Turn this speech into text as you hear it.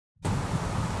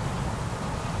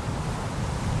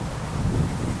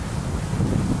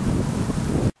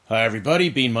Hi everybody,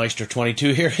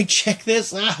 Beanmeister22 here, and check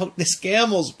this out. This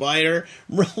camel spider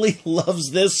really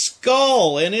loves this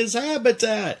skull in his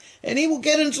habitat, and he will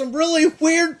get in some really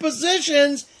weird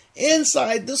positions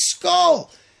inside the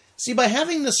skull. See, by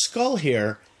having the skull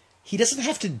here, he doesn't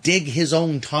have to dig his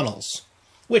own tunnels,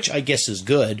 which I guess is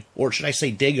good, or should I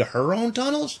say dig her own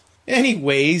tunnels?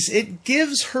 Anyways, it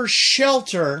gives her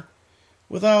shelter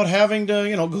without having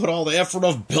to, go to all the effort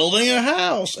of building a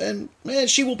house. And, man,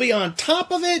 she will be on top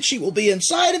of it. She will be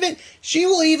inside of it. She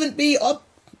will even be up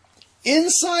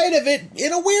inside of it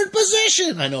in a weird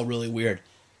position. I know, really weird.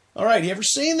 All right, you ever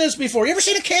seen this before? You ever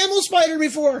seen a camel spider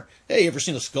before? Hey, you ever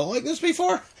seen a skull like this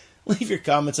before? Leave your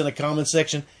comments in the comment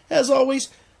section. As always,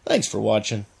 thanks for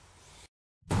watching.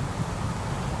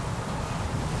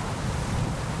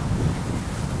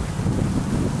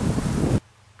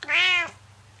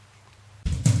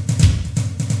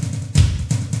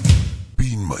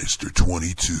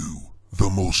 Beanmeister22, the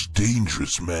most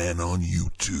dangerous man on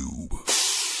YouTube.